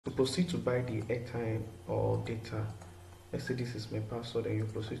To proceed to buy the airtime or data, let's say this is my password and you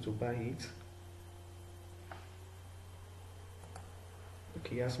proceed to buy it.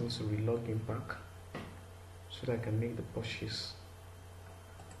 Okay, he asks me to re-log in back so that I can make the purchase.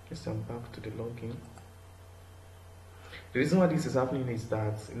 Yes, I'm back to the login. The reason why this is happening is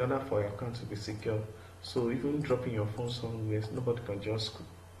that in order for your account to be secure, so even dropping your phone somewhere, nobody can just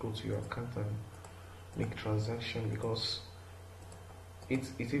go to your account and make transaction, because it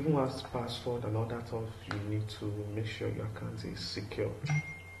even has password and all that stuff. You need to make sure your account is secure.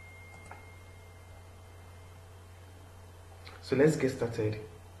 So let's get started.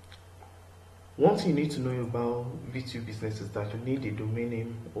 One thing you need to know about VTube business is that you need a domain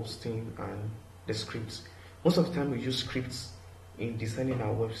name, hosting, and the scripts. Most of the time we use scripts in designing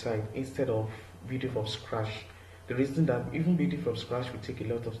our website instead of building from scratch. The reason that even building from scratch will take a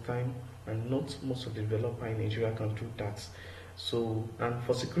lot of time, and not most of the developers in Nigeria can do that. So, and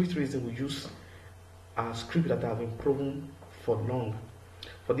for security reasons, we use a script that have been proven for long.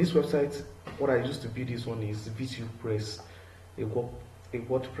 For this website, what I used to build this one is vtupress, a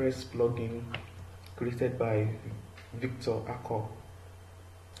WordPress plugin created by Victor Akko.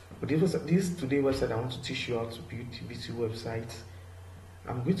 But this today website, I want to teach you how to build VTube website.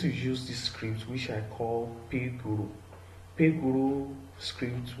 I'm going to use this script which I call payguru. Payguru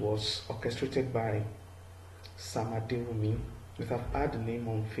script was orchestrated by Samadewumi. You have had the name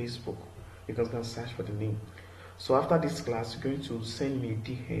on Facebook. You can search for the name. So after this class, you're going to send me a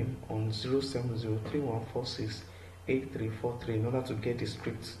DM on 07031468343 in order to get the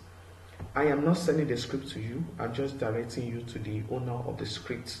script. I am not sending the script to you. I'm just directing you to the owner of the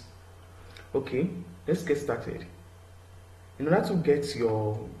script. Okay, let's get started. In order to get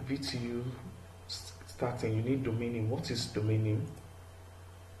your VTU starting, you need domain name. What is domain name?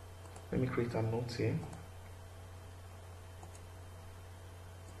 Let me create a note here.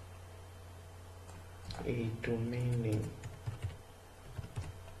 A domain name.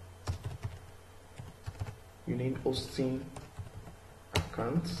 You need hosting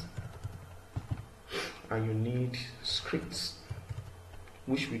account, and you need scripts,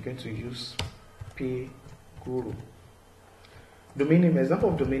 which we're going to use payguru. Domain name, example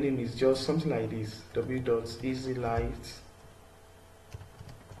of domain name is just something like this: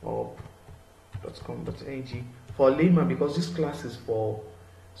 w.easylightUp.com.ng. For layman, because this class is for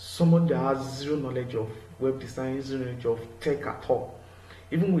someone that has zero knowledge of web design, zero knowledge of tech at all.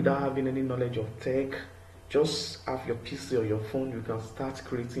 Even without having any knowledge of tech, just have your PC or your phone, you can start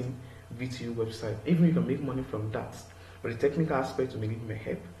creating VTU website. Even you can make money from that. But the technical aspect, to make it may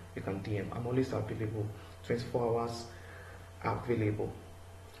help, you can DM. I'm always available, 24 hours available.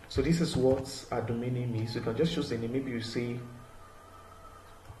 So this is what our domain name is. You can just choose the name. Maybe you say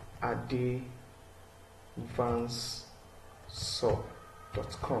adevanso.com,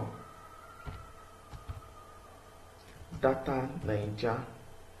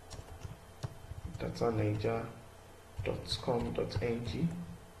 datanaija.com.ng.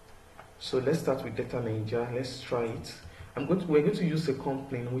 So let's start with Data Naija. Let's try it. We're going to use a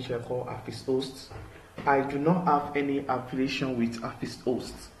company which I call Afeeshost. I do not have any affiliation with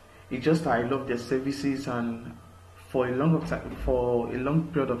Afeeshost. It's just that I love their services, and for a long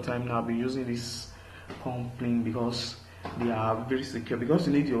period of time now, I've been using this company because they are very secure. Because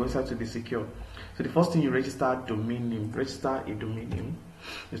you need your website to be secure. So the first thing, you register domain name. Register a domain name.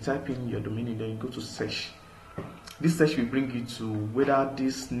 You type in your domain name, then you go to search. This search will bring you to whether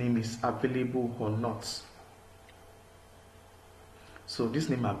this name is available or not. So this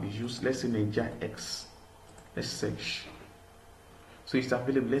name will be used. Let's say Naija X. Let's search. So it's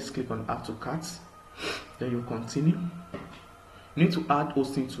available. Let's click on add to cart. Then you continue. You need to add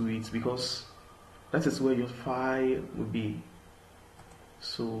hosting to it because that is where your file will be.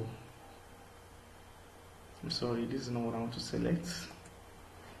 So I'm sorry, this is not what I want to select.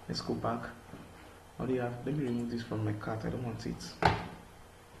 Let's go back. What do you have? Let me remove this from my cart. I don't want it.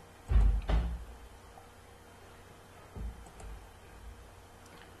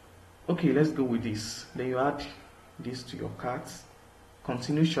 Okay, let's go with this. Then you add this to your cart.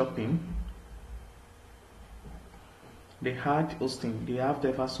 Continue shopping. They had hosting. They have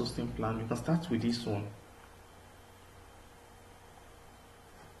diverse hosting plan. You can start with this one.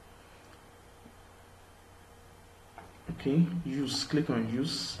 Okay, use. Click on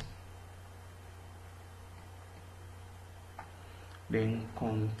use. Then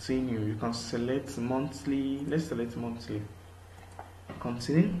continue. You can select monthly. Let's select monthly.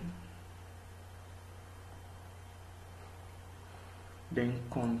 Continue. Then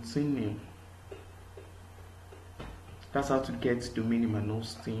continue. That's how to get domain name and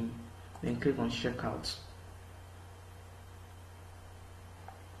hosting. Then click on checkout.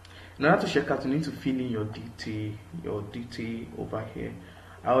 In order to check out, you need to fill in your detail over here.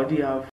 I already have